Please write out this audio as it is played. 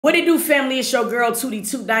What it do, family? It's your girl Tootie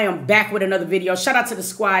Toot. I am back with another video. Shout out to the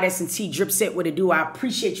squad, S&T, Drip Set. What it do? I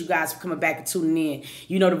appreciate you guys for coming back and tuning in.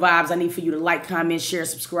 You know the vibes. I need for you to like, comment, share,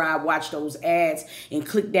 subscribe, watch those ads, and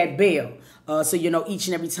click that bell. So you know each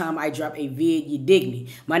and every time I drop a vid, you dig me.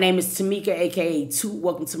 My name is Tamika, aka Toot.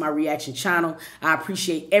 Welcome to my reaction channel. I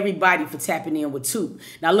appreciate everybody for tapping in with Toot.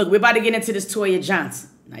 Now look, we're about to get into this Toya Johnson.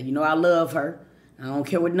 Now you know I love her. I don't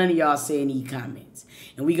care what none of y'all say in these comments.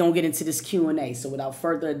 And we gonna get into this Q&A. So without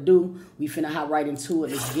further ado, we finna hop right into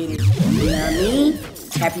it. Let's get it. You know what I mean?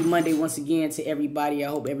 Happy Monday once again to everybody. I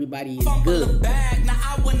hope everybody is good. Now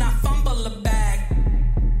I will not fumble a bag.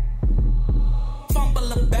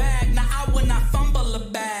 Fumble a bag. Now I will not fumble a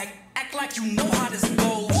bag. Act like you know how this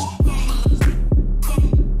goes.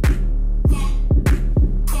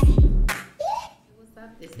 What's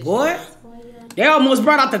up? This is Boy, they almost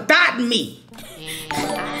brought out the thought in me.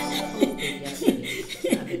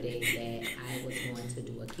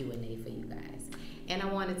 And I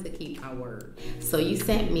wanted to keep my word. So you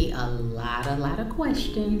sent me a lot of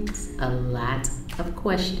questions,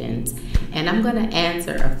 and I'm gonna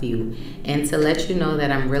answer a few. And to let you know that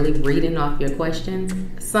I'm really reading off your questions,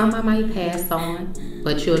 some I might pass on,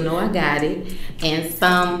 but you'll know I got it. And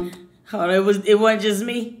some, Oh, it wasn't just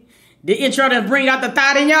me. The intro to bring out the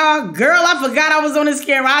thought in y'all. Girl, I forgot I was on this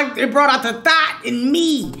camera. It brought out the thought in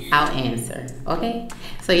me. I'll answer, okay?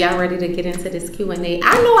 So y'all ready to get into this Q&A?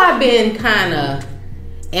 I know I've been kind of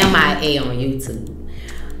MIA on YouTube,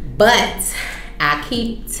 but I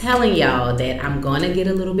keep telling y'all that I'm gonna get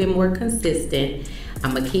a little bit more consistent.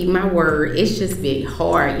 I'm gonna keep my word. It's just been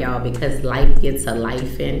hard, y'all, because life gets a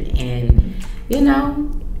lifing, and you know,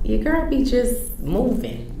 your girl be just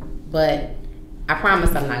moving. But I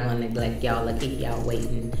promise I'm not gonna neglect y'all or keep y'all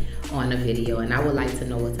waiting on a video, and I would like to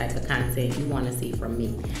know what type of content you want to see from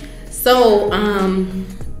me. So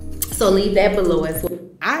so leave that below as well.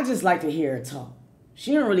 I just like to hear her talk.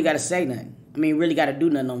 She don't really got to say nothing. I mean, really got to do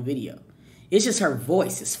nothing on video. It's just her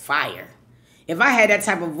voice is fire. If I had that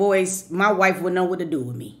type of voice, my wife would know what to do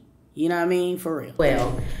with me. You know what I mean? For real.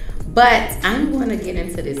 Well, but I'm going to get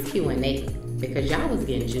into this Q&A because y'all was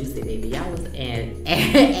getting juicy, baby. Y'all was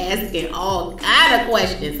asking all kind of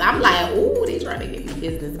questions. I'm like, ooh, they trying to get me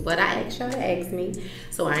business. But I asked y'all to ask me,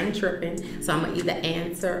 so I ain't tripping. So I'm going to either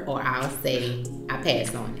answer or I'll say I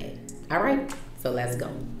pass on it. All right? So let's go.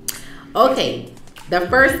 Okay. The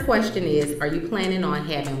first question is, are you planning on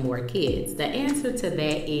having more kids? The answer to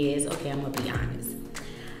that is, okay, I'm gonna be honest.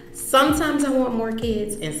 Sometimes I want more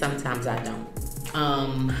kids and sometimes I don't.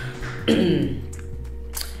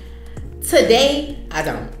 Today, I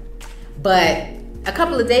don't. But a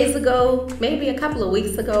couple of days ago, maybe a couple of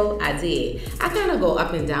weeks ago, I did. I kind of go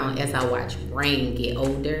up and down as I watch Rain get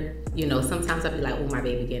older. You know, sometimes I'll be like, oh, my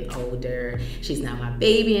baby getting older. She's not my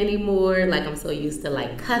baby anymore. Like, I'm so used to,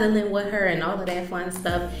 like, cuddling with her and all of that fun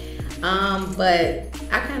stuff. But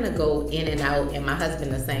I kind of go in and out, and my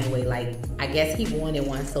husband the same way. Like, I guess he wanted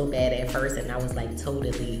one so bad at first, and I was, like,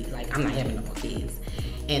 totally, like, I'm not having no more kids.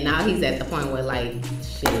 And now he's at the point where, like,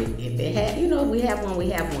 shit, if it had, you know, we have one,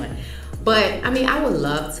 we have one. But, I mean, I would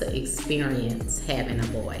love to experience having a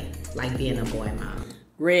boy, like being a boy mom.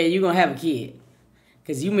 Red, you gonna have a kid.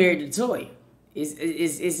 Because you married to Toya.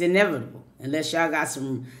 It's inevitable. Unless y'all got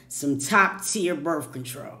some top tier birth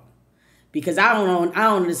control. Because I don't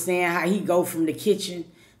understand how he go from the kitchen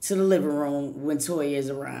to the living room when Toya is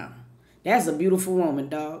around. That's a beautiful woman,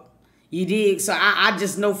 dog. You dig? So I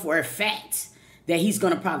just know for a fact that he's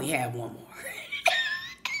gonna probably have one more.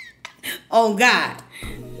 Oh God.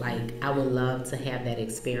 Like, I would love to have that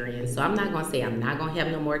experience. So I'm not gonna say I'm not gonna have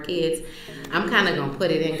no more kids. I'm kind of gonna put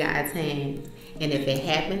it in God's hand. And if it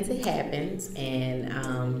happens, it happens.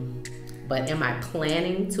 And but am I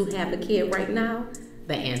planning to have a kid right now?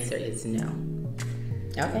 The answer is no.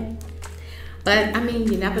 Okay. But I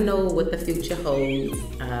mean, you never know what the future holds.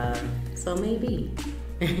 So maybe.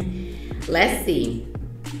 Let's see.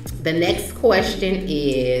 The next question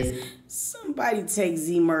is, somebody take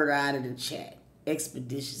Z Murder out of the chat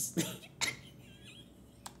expeditiously.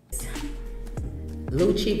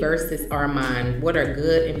 Lucci versus Armand. What are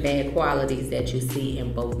good and bad qualities that you see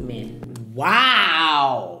in both men?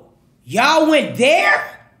 Wow. Y'all went there?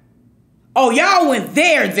 Oh, y'all went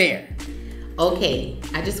there. Okay,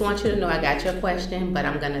 I just want you to know I got your question, but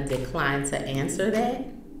I'm going to decline to answer that.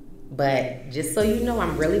 But just so you know,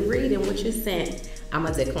 I'm really reading what you sent. I'm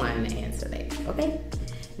going to decline to answer that, okay?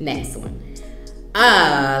 Next one.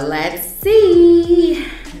 Let's see.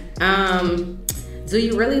 Do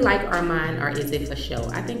you really like Armand or is it for show?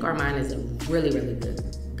 I think Armand is a really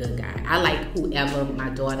good guy. I like whoever my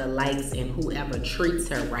daughter likes and whoever treats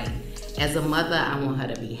her right. As a mother, I want her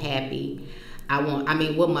to be happy. I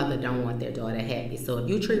mean, what mother don't want their daughter happy? So if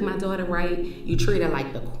you treat my daughter right, you treat her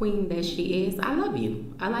like the queen that she is, I love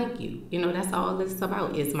you. I like you. You know, that's all this is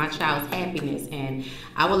about, is my child's happiness. And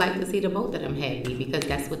I would like to see the both of them happy because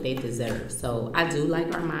that's what they deserve. So I do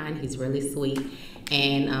like Armand. He's really sweet.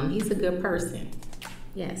 And he's a good person.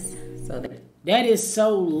 Yes. So that is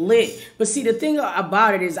so lit. But see, the thing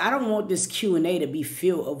about it is I don't want this Q&A to be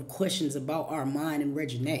filled of questions about Armand and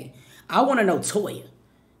Reginae. I want to know Toya.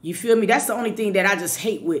 You feel me? That's the only thing that I just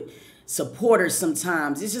hate with supporters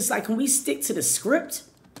sometimes. It's just like, can we stick to the script?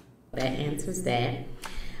 That answers that.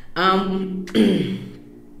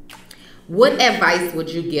 What advice would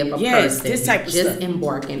you give a person this type of just stuff.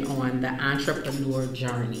 Embarking on the entrepreneur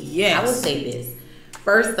journey? Yes. I would say this.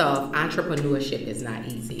 First off, entrepreneurship is not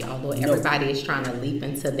easy. Although everybody is trying to leap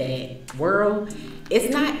into that world,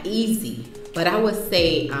 it's not easy. But I would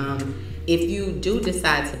say, if you do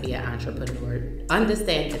decide to be an entrepreneur,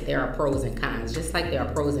 understand that there are pros and cons, just like there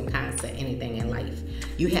are pros and cons to anything in life.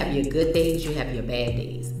 You have your good days, you have your bad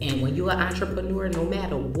days. And when you're an entrepreneur, no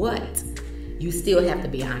matter what, you still have to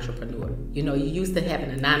be an entrepreneur. You know, you used to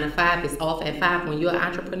having a 9 to 5, it's off at 5. When you're an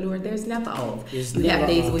entrepreneur, there's never off. You have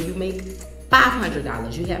days where you make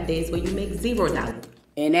 $500. You have days where you make $0.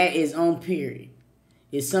 And that is on period.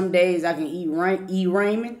 It's some days I can eat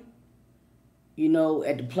ramen, you know,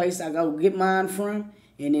 at the place I go get mine from.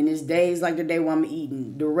 And then there's days like the day where I'm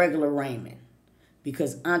eating the regular ramen.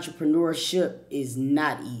 Because entrepreneurship is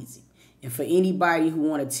not easy. And for anybody who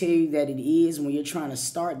want to tell you that it is when you're trying to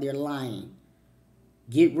start, they're lying.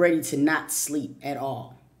 Get ready to not sleep at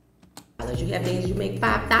all. You have days you make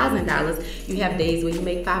 $5,000. You have days where you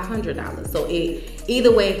make $500. So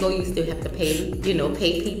either way it go, you still have to pay. You know,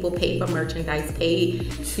 pay people, pay for merchandise, pay.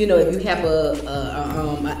 You know, if you have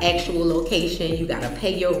a actual location, you gotta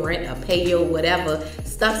pay your rent or pay your whatever.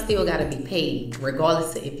 Stuff still gotta be paid,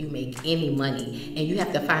 regardless of if you make any money. And you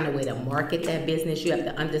have to find a way to market that business. You have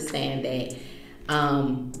to understand that.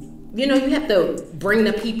 You know, you have to bring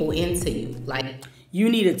the people into you. Like, you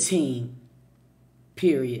need a team.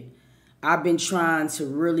 Period. I've been trying to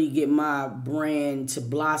really get my brand to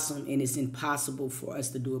blossom, and it's impossible for us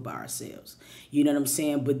to do it by ourselves. You know what I'm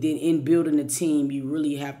saying? But then in building a team, you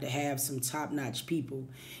really have to have some top-notch people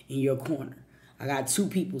in your corner. I got 2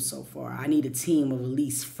 people so far. I need a team of at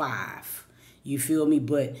least 5. You feel me?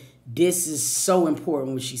 But this is so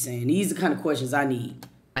important what she's saying. These are the kind of questions I need.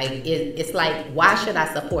 Like, it's like, why should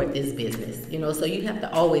I support this business? You know, so you have to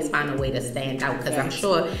always find a way to stand out, because I'm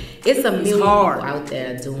sure it's a million people out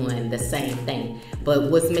there doing the same thing. But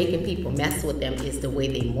what's making people mess with them is the way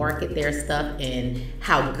they market their stuff and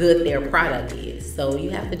how good their product is. So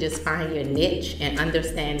you have to just find your niche and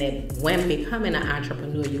understand that when becoming an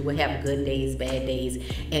entrepreneur, you will have good days, bad days,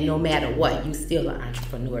 and no matter what, you still an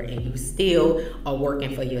entrepreneur and you still are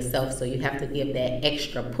working for yourself. So you have to give that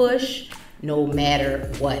extra push no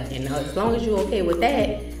matter what. And as long as you're okay with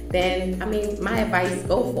that, then, I mean, my advice,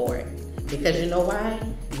 go for it. Because you know why?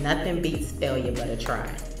 Nothing beats failure but a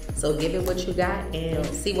try. So give it what you got and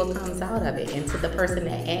see what comes out of it. And to the person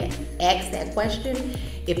that asked that question,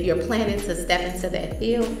 if you're planning to step into that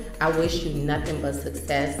field, I wish you nothing but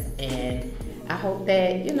success. And I hope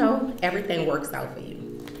that, you know, everything works out for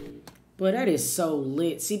you. But that is so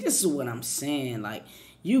lit. See, this is what I'm saying. Like,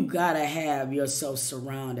 you gotta have yourself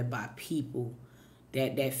surrounded by people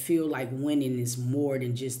that feel like winning is more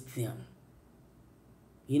than just them.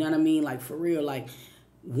 You know what I mean? Like, for real, like,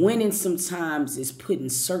 winning sometimes is putting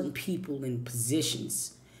certain people in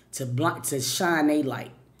positions to shine their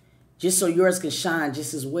light, just so yours can shine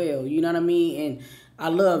just as well. You know what I mean? And I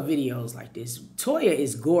love videos like this. Toya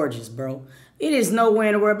is gorgeous, bro. It is nowhere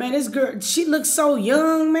in the world, man. This girl, she looks so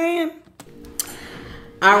young, man.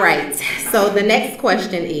 All right, so the next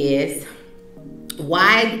question is,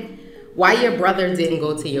 why your brother didn't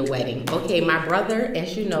go to your wedding? Okay, my brother,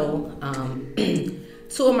 as you know, 2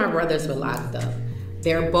 of my brothers were locked up.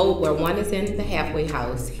 They're both, where one is in the halfway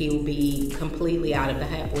house. He'll be completely out of the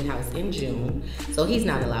halfway house in June, so he's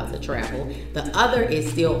not allowed to travel. The other is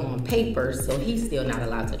still on papers, so he's still not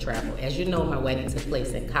allowed to travel. As you know, my wedding took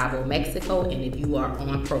place in Cabo, Mexico, and if you are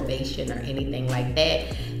on probation or anything like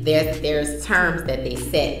that, there's terms that they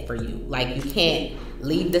set for you. Like, you can't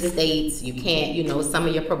leave the States, you can't, you know, some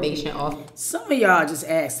of your probation off. Some of y'all just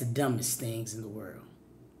ask the dumbest things in the world.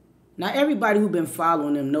 Now, everybody who been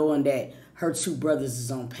following them knowing that her 2 brothers is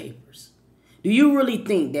on papers. Do you really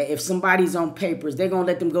think that if somebody's on papers, they're going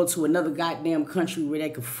to let them go to another goddamn country where they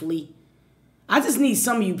could flee? I just need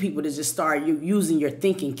some of you people to just start using your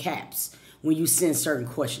thinking caps when you send certain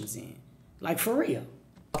questions in. Like, for real.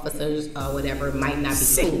 officers or whatever might not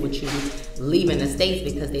be cool with you leaving the States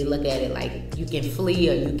because they look at it like you can flee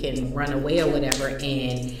or you can run away or whatever.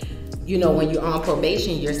 And you know, when you're on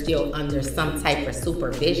probation, you're still under some type of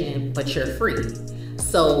supervision, but you're free.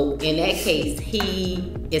 So in that case,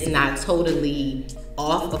 he is not totally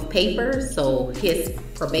off of paper. So his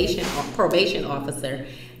probation officer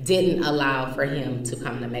didn't allow for him to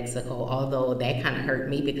come to Mexico, although that kind of hurt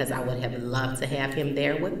me because I would have loved to have him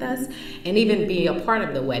there with us and even be a part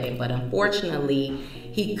of the wedding. But unfortunately,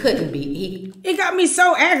 he couldn't be. It got me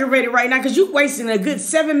so aggravated right now because you wasting a good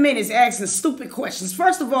 7 minutes asking stupid questions.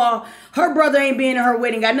 First of all, her brother ain't being in her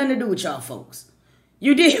wedding, got nothing to do with y'all folks.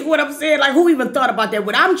 You did what I'm saying? Like, who even thought about that?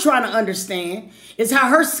 What I'm trying to understand is how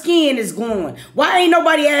her skin is glowing. Why ain't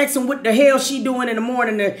nobody asking what the hell she doing in the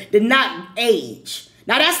morning to not age?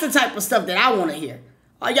 Now, that's the type of stuff that I want to hear.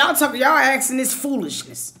 Y'all asking this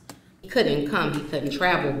foolishness. He couldn't come, he couldn't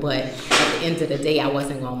travel, but at the end of the day, I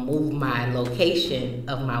wasn't going to move my location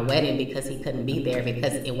of my wedding because he couldn't be there,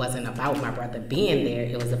 because it wasn't about my brother being there.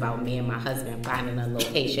 It was about me and my husband finding a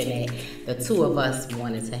location that the two of us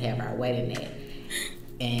wanted to have our wedding at.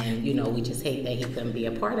 And, you know, we just hate that he couldn't be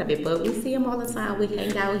a part of it, but we see him all the time. We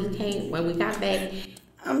hang out, he came when we got back.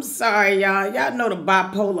 I'm sorry, y'all. Y'all know the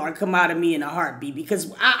bipolar come out of me in a heartbeat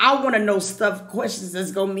because I want to know questions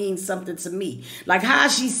that's going to mean something to me. Like how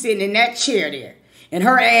she's sitting in that chair there and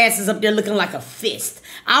her ass is up there looking like a fist.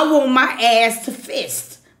 I want my ass to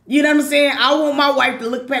fist. You know what I'm saying? I want my wife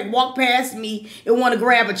to walk past me and want to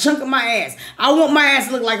grab a chunk of my ass. I want my ass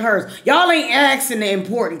to look like hers. Y'all ain't asking the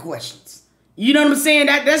important questions. You know what I'm saying?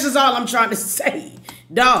 That's just all I'm trying to say.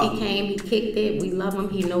 Dog. He came, he kicked it, we love him,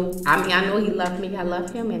 I know he loved me, I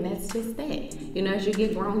love him, and that's just that. You know, as you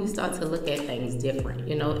get grown, you start to look at things different.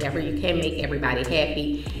 You know, you can't make everybody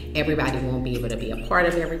happy, everybody won't be able to be a part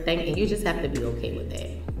of everything, and you just have to be okay with that.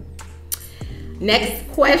 Next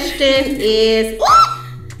question is,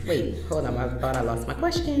 wait, hold on, I thought I lost my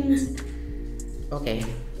questions. Okay.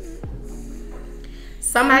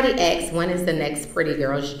 Somebody asked, when is the next Pretty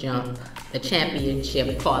Girls Jump, the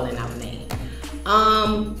championship calling out name?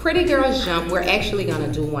 Pretty Girls Jump, we're actually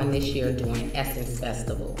gonna do one this year during Essence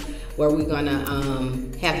Festival, where we're gonna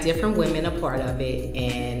have different women a part of it,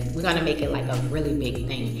 and we're gonna make it like a really big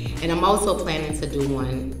thing. And I'm also planning to do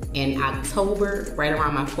one in October, right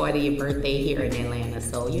around my 40th birthday here in Atlanta.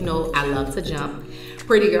 So, you know, I love to jump.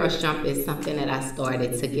 Pretty Girls Jump is something that I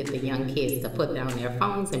started to get the young kids to put down their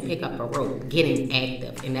phones and pick up a rope, getting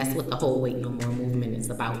active. And that's what the whole Wait No More movement is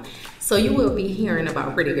about. So you will be hearing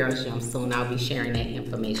about Pretty Girls Jump soon. I'll be sharing that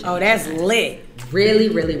information. Oh, that's lit. Really,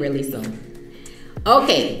 really, really soon.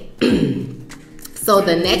 Okay. So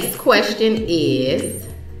the next question is,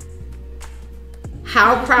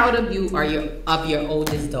 how proud of you are of your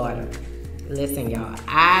oldest daughter? Listen, y'all,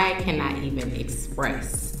 I cannot even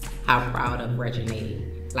express how proud of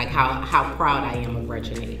Reginae, like how proud I am of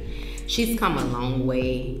Reginae. She's come a long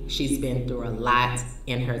way. She's been through a lot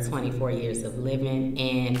in her 24 years of living,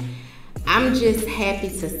 and I'm just happy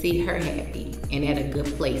to see her happy and at a good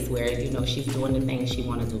place where, you know, she's doing the things she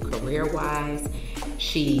want to do career-wise.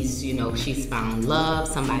 She's, you know, she's found love,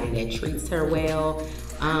 somebody that treats her well.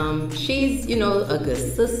 She's, you know, a good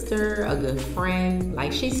sister, a good friend.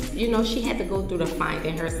 Like, she's, you know, she had to go through the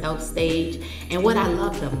finding herself stage. And what I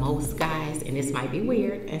love the most, guys, and this might be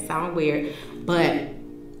weird and sound weird, but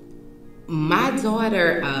my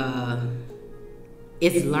daughter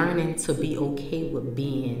is learning to be okay with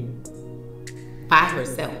being by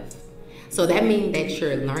herself. So that means that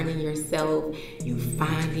you're learning yourself, you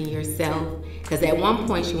finding yourself. Because at one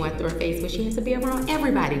point she went through a phase where she has to be around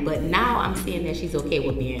everybody, but now I'm seeing that she's okay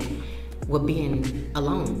with being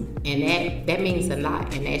alone, and that means a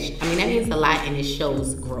lot. And that means a lot, and it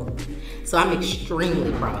shows growth. So I'm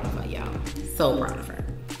extremely proud of her, y'all. So proud of her.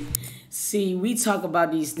 See, we talk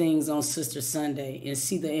about these things on Sister Sunday and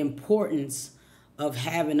see the importance of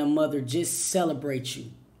having a mother just celebrate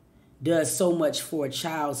you. Does so much for a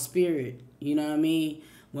child's spirit. You know what I mean?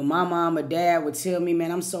 When my mom or dad would tell me, man,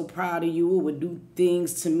 I'm so proud of you, it would do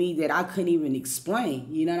things to me that I couldn't even explain.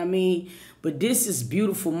 You know what I mean? But this is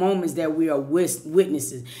beautiful moments that we are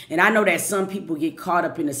witnesses. And I know that some people get caught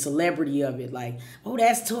up in the celebrity of it. Like, oh,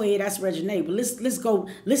 that's Toya, that's Reginae. But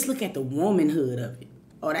let's look at the womanhood of it.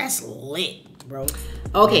 Oh, that's lit, bro.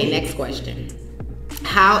 Okay, next question.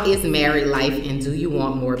 How is married life, and do you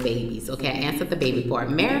want more babies? Okay, I answered the baby part.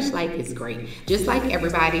 Marriage life is great. Just like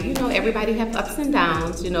everybody, you know, everybody have ups and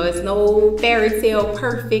downs. You know, it's no fairy tale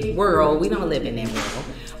perfect world. We don't live in that world.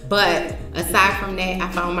 But aside from that,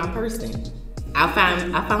 I found my person. I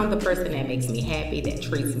found the person that makes me happy, that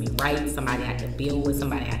treats me right, somebody I can build with,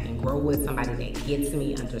 somebody I can grow with, somebody that gets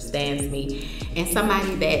me, understands me, and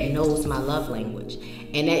somebody that knows my love language.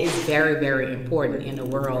 And that is very, very important in a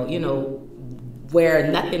world, you know,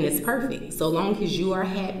 where nothing is perfect. So long as you are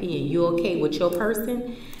happy and you're okay with your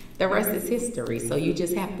person, the rest is history. So you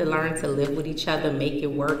just have to learn to live with each other, make it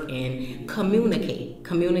work, and communicate.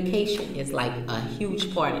 Communication is like a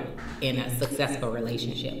huge part in a successful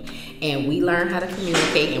relationship. And we learn how to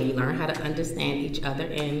communicate and we learn how to understand each other,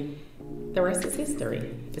 and the rest is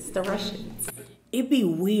history. It's the Russians. It be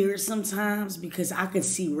weird sometimes because I could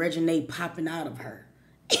see Reginae popping out of her.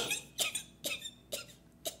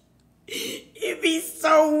 It be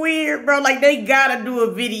so weird, bro. Like, they gotta do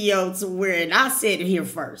a video to where, and I said it here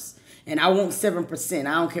first, and I want 7%.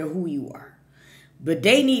 I don't care who you are. But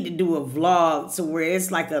they need to do a vlog to where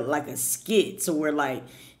it's like a skit to where, like,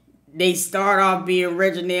 they start off being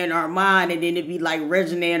Reginae and Armand, and then it'd be like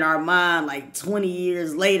Reginae and Armand like 20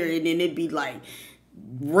 years later, and then it'd be like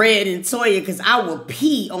Red and Toya, because I will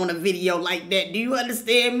pee on a video like that. Do you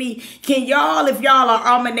understand me? Can y'all, if y'all are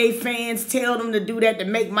Armand fans, tell them to do that to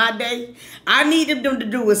make my day? I need them to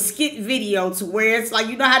do a skit video to where it's like,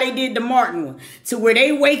 you know how they did the Martin one, to where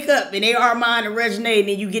they wake up and they Armand and Reginae, and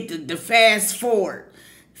then you get the fast forward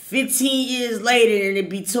 15 years later and it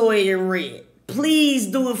be Toya and Red. Please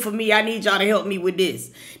do it for me. I need y'all to help me with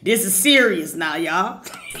this. This is serious now, y'all.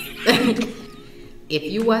 If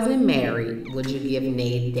you wasn't married, would you give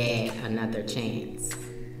Nate's dad another chance?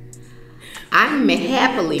 I'm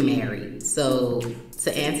happily married. So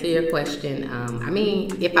to answer your question, I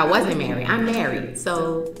mean, if I wasn't married, I'm married.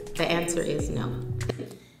 So the answer is no.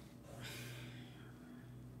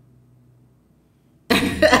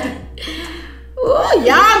 Ooh,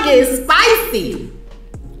 y'all get spicy.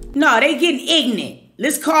 No, they getting ignorant.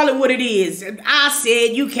 Let's call it what it is. I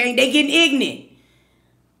said you can't. They getting ignorant.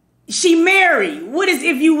 She married. What is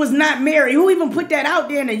if you was not married? Who even put that out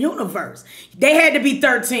there in the universe? They had to be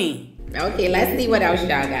 13. Okay, let's see what else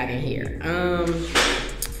y'all got in here.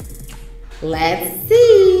 Let's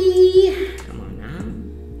see. Come on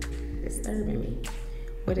now. Disturbing me.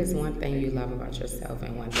 What is one thing you love about yourself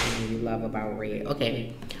and one thing you love about Red?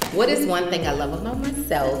 Okay. What is one thing I love about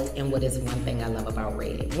myself and what is one thing I love about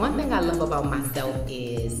Red? One thing I love about myself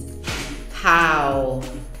is how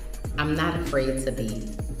I'm not afraid to be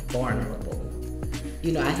vulnerable.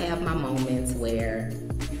 You know, I have my moments where,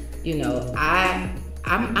 you know,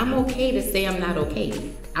 I'm okay to say I'm not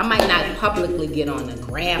okay. I might not publicly get on the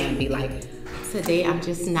gram and be like, today I'm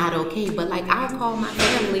just not okay. But like, I'll call my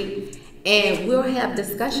family and we'll have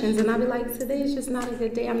discussions and I'll be like, today is just not a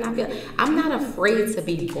good day. I'm not afraid to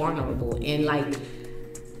be vulnerable. And like,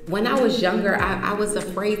 when I was younger, I was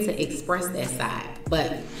afraid to express that side.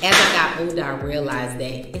 But as I got older, I realized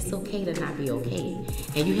that it's okay to not be okay.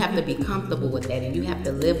 And you have to be comfortable with that. And you have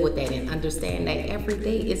to live with that and understand that every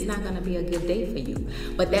day it's not going to be a good day for you.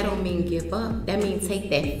 But that don't mean give up. That means take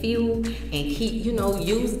that fuel and keep, you know,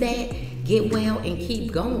 use that, get well and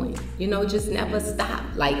keep going. You know, just never stop.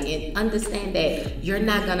 Like, and understand that you're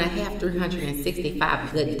not going to have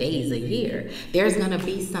 365 good days a year. There's going to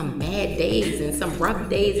be some bad days and some rough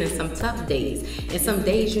days and some tough days. And some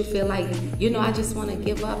days you feel like, you know, I just want to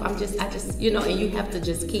give up. I just, you know, and you have to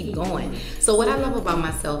just keep going. So what I love about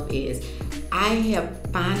myself is I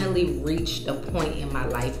have finally reached a point in my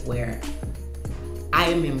life where I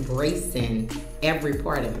am embracing every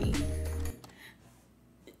part of me.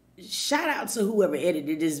 Shout out to whoever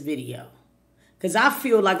edited this video. Because I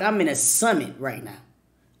feel like I'm in a summit right now.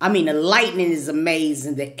 I mean, the lighting is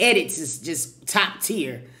amazing. The edits is just top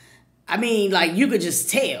tier. I mean, like, you could just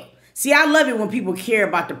tell. See, I love it when people care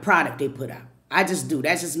about the product they put out. I just do.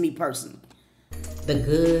 That's just me personally. The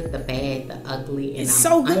good, the bad, the ugly. And it's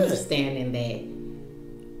I'm so good. Understanding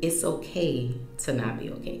that it's okay to not be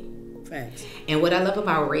okay. Facts. And what I love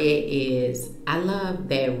about Red is, I love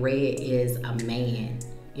that Red is a man,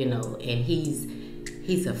 you know, and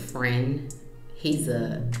he's a friend. He's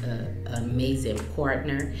a amazing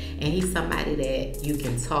partner, and he's somebody that you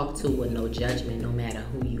can talk to with no judgment, no matter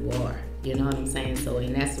who you are. You know what I'm saying? So,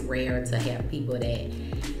 and that's rare to have people that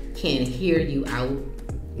can hear you out,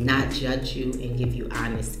 not judge you, and give you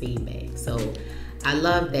honest feedback. So, I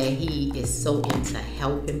love that he is so into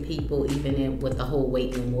helping people, even with the whole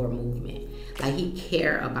Weight No More movement. Like, he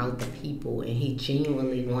care about the people, and he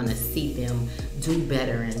genuinely want to see them do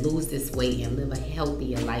better and lose this weight and live a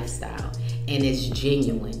healthier lifestyle. And it's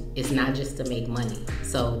genuine. It's not just to make money.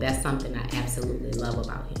 So that's something I absolutely love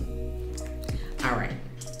about him. All right.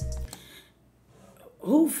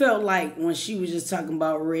 Who felt like when she was just talking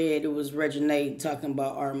about Red, it was Reginae talking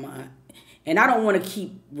about Armand? And I don't want to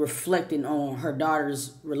keep reflecting on her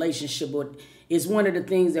daughter's relationship, but it's one of the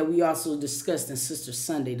things that we also discussed in Sister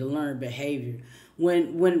Sunday, the learned behavior.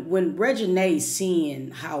 When Regine's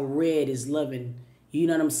seeing how Red is loving, you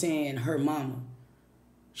know what I'm saying, her mama,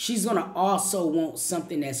 she's going to also want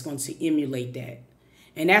something that's going to emulate that.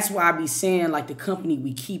 And that's why I be saying, like, the company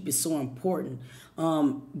we keep is so important.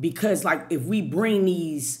 Because, like, if we bring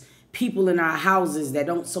these people in our houses that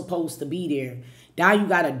don't supposed to be there, now you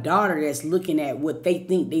got a daughter that's looking at what they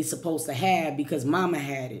think they supposed to have because mama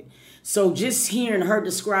had it. So just hearing her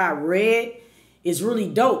describe Red is really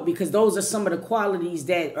dope, because those are some of the qualities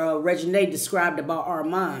that Regine described about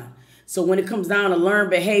Armand. So when it comes down to learned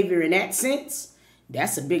behavior in that sense,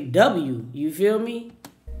 that's a big W. You feel me?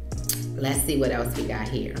 Let's see what else we got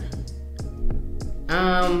here.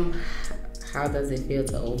 How does it feel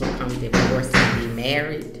to overcome divorce and be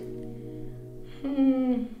married?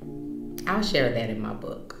 I'll share that in my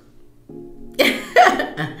book.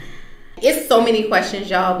 It's so many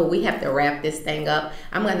questions, y'all, but we have to wrap this thing up.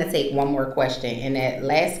 I'm going to take one more question, and that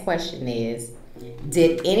last question is,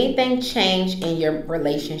 did anything change in your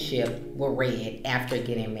relationship with Red after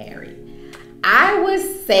getting married? I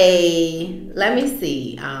would say, let me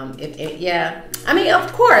see. Yeah, I mean,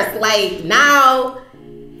 of course, like, now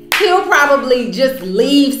he'll probably just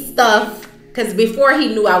leave stuff, because before he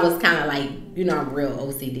knew I was kind of like, you know, I'm real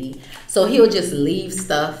OCD. So he'll just leave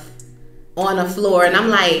stuff on the floor, and I'm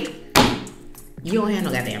like, you don't have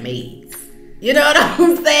no goddamn maids. You know what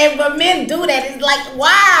I'm saying? But men do that. It's like,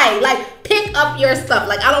 why? Like, pick up your stuff.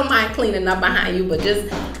 Like, I don't mind cleaning up behind you, but just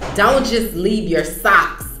don't just leave your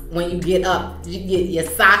socks when you get up. You get your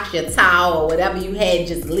socks, your towel, or whatever you had,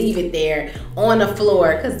 just leave it there on the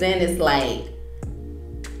floor, because then it's like,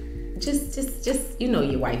 just you know,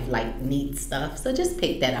 your wife like neat stuff, so just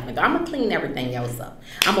pick that up and go. I'm gonna clean everything else up.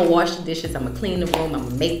 I'm gonna wash the dishes, I'm gonna clean the room, I'm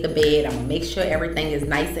gonna make the bed, I'm gonna make sure everything is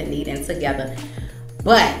nice and neat and together.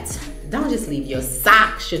 But don't just leave your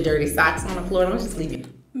socks, your dirty socks on the floor. Don't just leave it.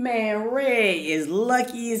 Man, Red is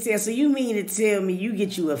lucky as hell. So you mean to tell me you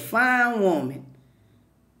get you a fine woman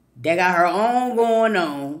that got her own going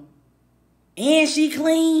on, and she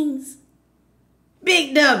cleans?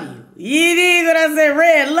 Big W. You dig what I said,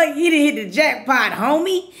 Red? Look, you done hit the jackpot,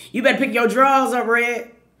 homie. You better pick your drawers up,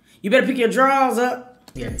 Red. You better pick your drawers up.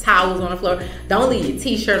 Your towels on the floor. Don't leave your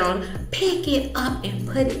t-shirt on. Pick it up and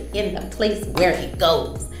put it in the place where it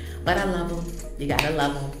goes. But I love them. You gotta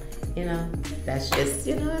love them. You know, that's just,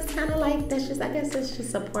 you know, it's kind of like, that's just, I guess it's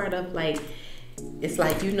just a part of, like, it's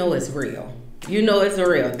like, you know, it's real. You know it's a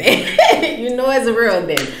real thing. You know it's a real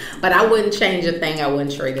thing. But I wouldn't change a thing. I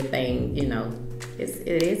wouldn't trade a thing, you know.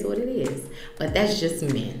 It is what it is. But that's just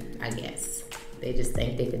men, I guess. They just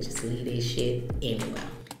think they could just leave their shit anywhere.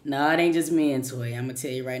 No, it ain't just men, Toya. I'm going to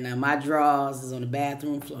tell you right now. My drawers is on the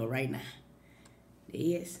bathroom floor right now. It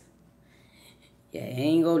is. Yeah, it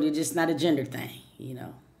ain't go to just not a gender thing, you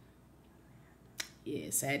know.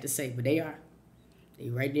 Yeah, sad to say, but they are. They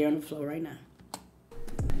right there on the floor right now.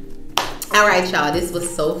 All right, y'all, this was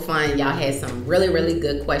so fun. Y'all had some really, really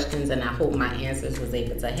good questions, and I hope my answers was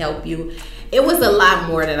able to help you. It was a lot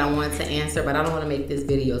more that I wanted to answer, but I don't want to make this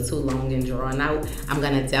video too long and drawn out. I'm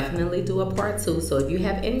going to definitely do a part 2. So if you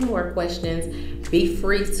have any more questions, be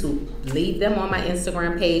free to leave them on my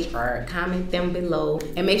Instagram page or comment them below.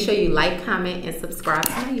 And make sure you like, comment, and subscribe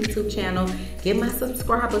to my YouTube channel. Get my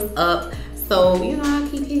subscribers up so, you know, I'll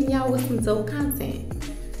keep hitting y'all with some dope content.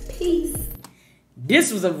 Peace.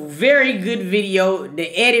 This was a very good video. The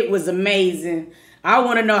edit was amazing. I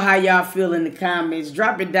want to know how y'all feel in the comments.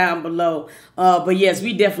 Drop it down below. But yes,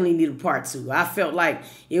 we definitely need a part 2. I felt like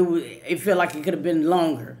it felt like it could have been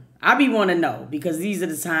longer. I be want to know, because these are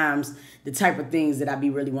the times, the type of things that I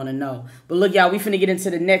be really want to know. But look, y'all, we finna get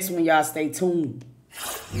into the next one. Y'all stay tuned.